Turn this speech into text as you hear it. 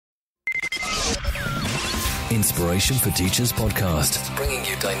Inspiration for Teachers podcast, bringing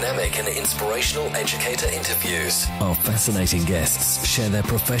you dynamic and inspirational educator interviews. Our fascinating guests share their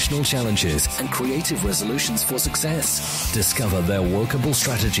professional challenges and creative resolutions for success. Discover their workable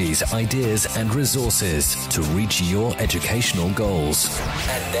strategies, ideas, and resources to reach your educational goals.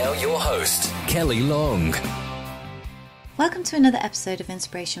 And now your host, Kelly Long. Welcome to another episode of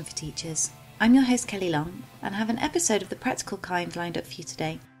Inspiration for Teachers. I'm your host Kelly Long, and I have an episode of the practical kind lined up for you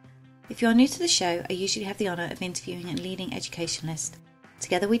today. If you are new to the show, I usually have the honour of interviewing a leading educationalist.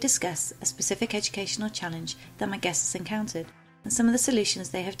 Together we discuss a specific educational challenge that my guest has encountered and some of the solutions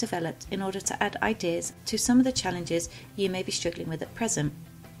they have developed in order to add ideas to some of the challenges you may be struggling with at present.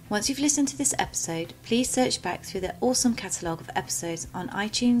 Once you've listened to this episode, please search back through the awesome catalogue of episodes on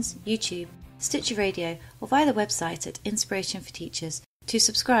iTunes, YouTube, Stitcher Radio, or via the website at Inspiration for Teachers to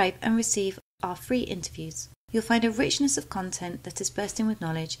subscribe and receive our free interviews. You'll find a richness of content that is bursting with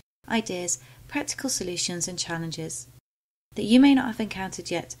knowledge, ideas, practical solutions and challenges that you may not have encountered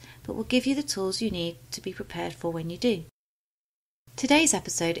yet, but will give you the tools you need to be prepared for when you do. Today's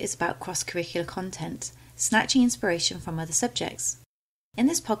episode is about cross-curricular content, snatching inspiration from other subjects. In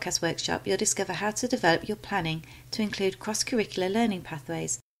this podcast workshop, you'll discover how to develop your planning to include cross-curricular learning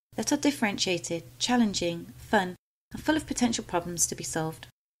pathways that are differentiated, challenging, fun, and full of potential problems to be solved.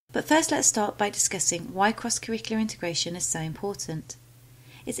 But first, let's start by discussing why cross-curricular integration is so important.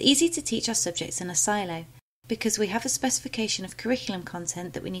 It's easy to teach our subjects in a silo because we have a specification of curriculum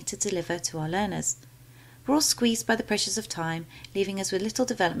content that we need to deliver to our learners. We're all squeezed by the pressures of time, leaving us with little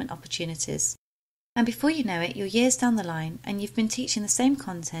development opportunities. And before you know it, you're years down the line and you've been teaching the same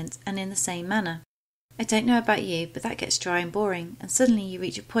content and in the same manner. I don't know about you, but that gets dry and boring, and suddenly you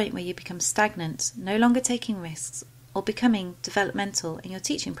reach a point where you become stagnant, no longer taking risks, or becoming developmental in your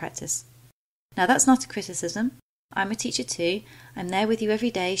teaching practice. Now that's not a criticism. I'm a teacher too. I'm there with you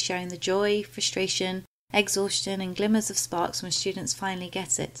every day, sharing the joy, frustration, exhaustion and glimmers of sparks when students finally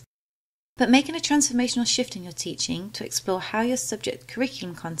get it. But making a transformational shift in your teaching to explore how your subject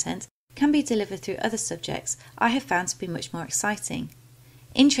curriculum content can be delivered through other subjects, I have found to be much more exciting.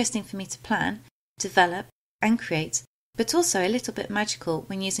 Interesting for me to plan, develop and create, but also a little bit magical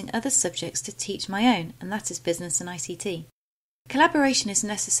when using other subjects to teach my own, and that is business and ICT. Collaboration is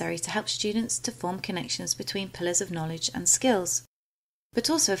necessary to help students to form connections between pillars of knowledge and skills. But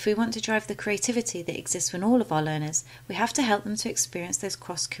also, if we want to drive the creativity that exists in all of our learners, we have to help them to experience those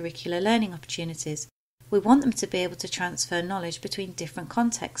cross-curricular learning opportunities. We want them to be able to transfer knowledge between different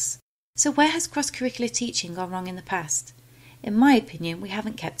contexts. So where has cross-curricular teaching gone wrong in the past? In my opinion, we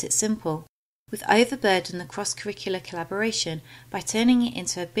haven't kept it simple. We've overburdened the cross-curricular collaboration by turning it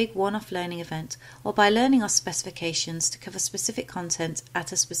into a big one-off learning event or by learning our specifications to cover specific content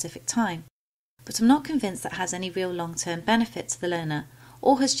at a specific time. But I'm not convinced that has any real long-term benefit to the learner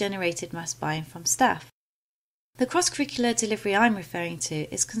or has generated mass buy-in from staff. The cross-curricular delivery I'm referring to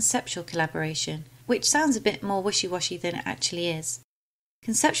is conceptual collaboration, which sounds a bit more wishy-washy than it actually is.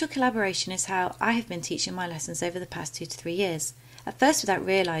 Conceptual collaboration is how I have been teaching my lessons over the past 2 to 3 years, at first without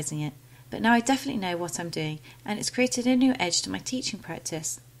realising it. But now I definitely know what I'm doing, and it's created a new edge to my teaching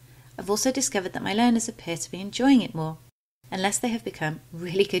practice. I've also discovered that my learners appear to be enjoying it more, unless they have become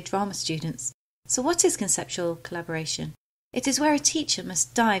really good drama students. So what is conceptual collaboration? It is where a teacher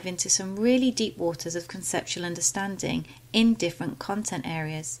must dive into some really deep waters of conceptual understanding in different content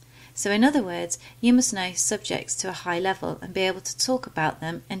areas. So in other words, you must know subjects to a high level and be able to talk about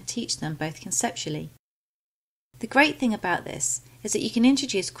them and teach them both conceptually. The great thing about this is that you can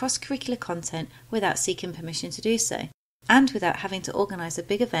introduce cross-curricular content without seeking permission to do so, and without having to organise a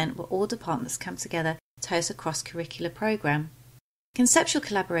big event where all departments come together to host a cross-curricular programme. Conceptual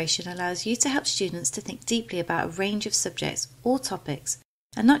collaboration allows you to help students to think deeply about a range of subjects or topics,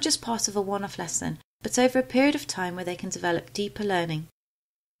 and not just part of a one-off lesson, but over a period of time where they can develop deeper learning.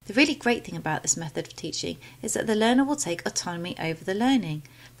 The really great thing about this method of teaching is that the learner will take autonomy over the learning.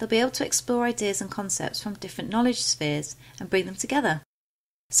 They'll be able to explore ideas and concepts from different knowledge spheres and bring them together.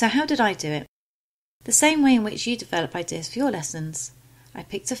 So how did I do it? The same way in which you develop ideas for your lessons. I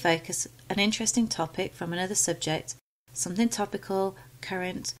picked a focus, an interesting topic from another subject, something topical,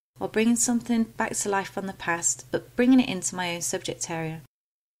 current, or bringing something back to life from the past, but bringing it into my own subject area.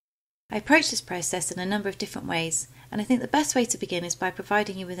 I approach this process in a number of different ways, and I think the best way to begin is by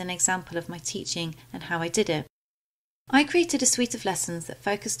providing you with an example of my teaching and how I did it. I created a suite of lessons that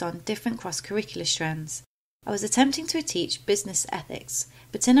focused on different cross-curricular strands. I was attempting to teach business ethics,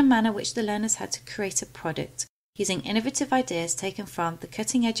 but in a manner which the learners had to create a product, using innovative ideas taken from the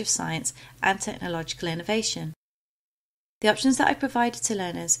cutting edge of science and technological innovation. The options that I provided to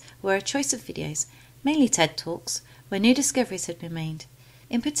learners were a choice of videos, mainly TED Talks, where new discoveries had been made,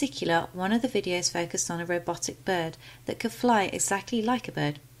 In particular, one of the videos focused on a robotic bird that could fly exactly like a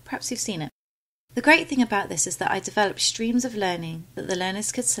bird. Perhaps you've seen it. The great thing about this is that I developed streams of learning that the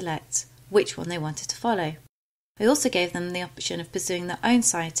learners could select which one they wanted to follow. I also gave them the option of pursuing their own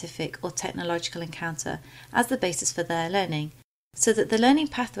scientific or technological encounter as the basis for their learning, so that the learning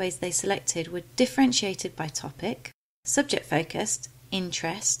pathways they selected were differentiated by topic, subject-focused,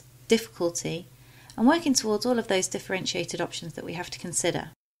 interest, difficulty, and working towards all of those differentiated options that we have to consider.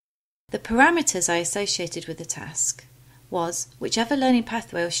 The parameters I associated with the task was whichever learning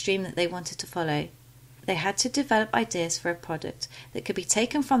pathway or stream that they wanted to follow, they had to develop ideas for a product that could be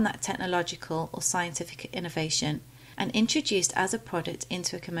taken from that technological or scientific innovation and introduced as a product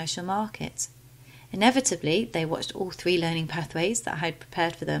into a commercial market. Inevitably, they watched all 3 learning pathways that I had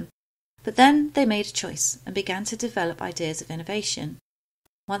prepared for them, but then they made a choice and began to develop ideas of innovation.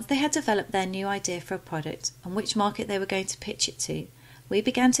 Once they had developed their new idea for a product and which market they were going to pitch it to, we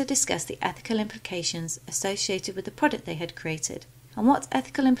began to discuss the ethical implications associated with the product they had created and what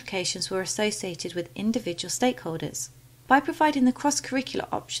ethical implications were associated with individual stakeholders. By providing the cross-curricular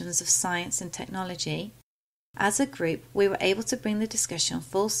options of science and technology, as a group we were able to bring the discussion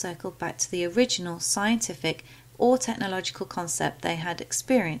full circle back to the original scientific or technological concept they had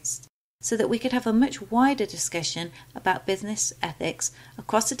experienced, so that we could have a much wider discussion about business ethics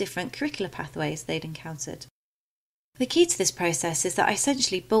across the different curricular pathways they'd encountered. The key to this process is that I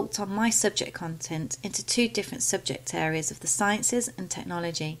essentially bulked on my subject content into 2 different subject areas of the sciences and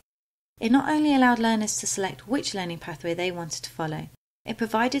technology. It not only allowed learners to select which learning pathway they wanted to follow, it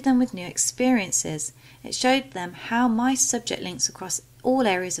provided them with new experiences. It showed them how my subject links across all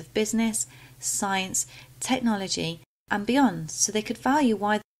areas of business, science, technology, and beyond, so they could value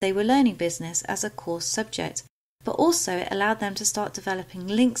why they were learning business as a course subject, but also it allowed them to start developing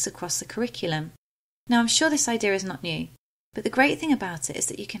links across the curriculum. Now, I'm sure this idea is not new, but the great thing about it is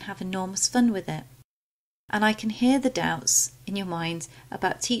that you can have enormous fun with it. And I can hear the doubts in your mind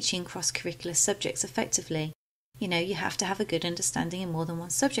about teaching cross-curricular subjects effectively. You have to have a good understanding in more than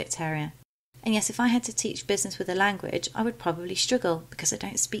one subject area. And yes, if I had to teach business with a language, I would probably struggle because I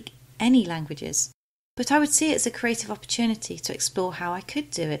don't speak any languages. But I would see it as a creative opportunity to explore how I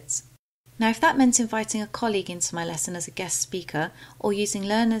could do it. Now, if that meant inviting a colleague into my lesson as a guest speaker, or using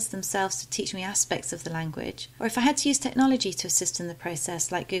learners themselves to teach me aspects of the language, or if I had to use technology to assist in the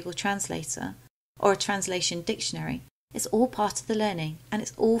process like Google Translator, or a translation dictionary, it's all part of the learning and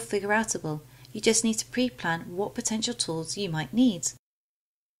it's all figure-outable. You just need to pre-plan what potential tools you might need.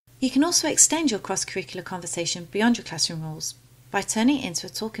 You can also extend your cross-curricular conversation beyond your classroom rules by turning it into a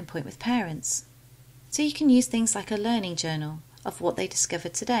talking point with parents. So you can use things like a learning journal of what they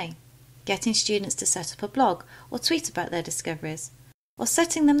discovered today, getting students to set up a blog or tweet about their discoveries, or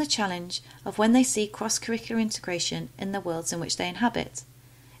setting them the challenge of when they see cross-curricular integration in the worlds in which they inhabit.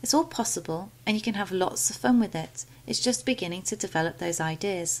 It's all possible and you can have lots of fun with it. It's just beginning to develop those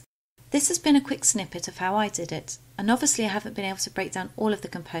ideas. This has been a quick snippet of how I did it, and obviously I haven't been able to break down all of the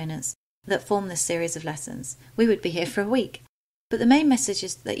components that form this series of lessons. We would be here for a week. But the main message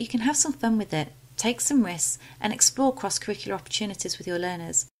is that you can have some fun with it, take some risks and explore cross-curricular opportunities with your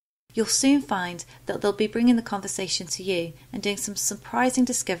learners. You'll soon find that they'll be bringing the conversation to you and doing some surprising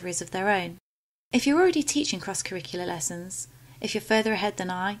discoveries of their own. If you're already teaching cross-curricular lessons, if you're further ahead than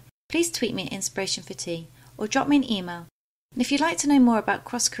I, please tweet me at Inspiration for Tea or drop me an email. And if you'd like to know more about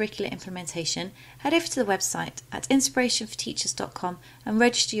cross-curricular implementation, head over to the website at inspirationforteachers.com and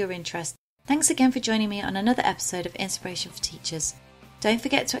register your interest. Thanks again for joining me on another episode of Inspiration for Teachers. Don't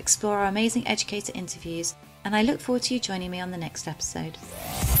forget to explore our amazing educator interviews, and I look forward to you joining me on the next episode.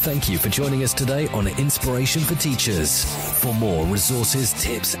 Thank you for joining us today on Inspiration for Teachers. For more resources,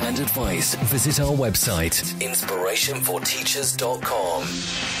 tips and advice, visit our website, inspirationforteachers.com.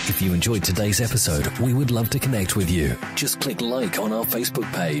 If you enjoyed today's episode, we would love to connect with you. Just click like on our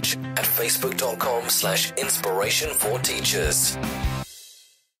Facebook page at facebook.com/inspirationforteachers.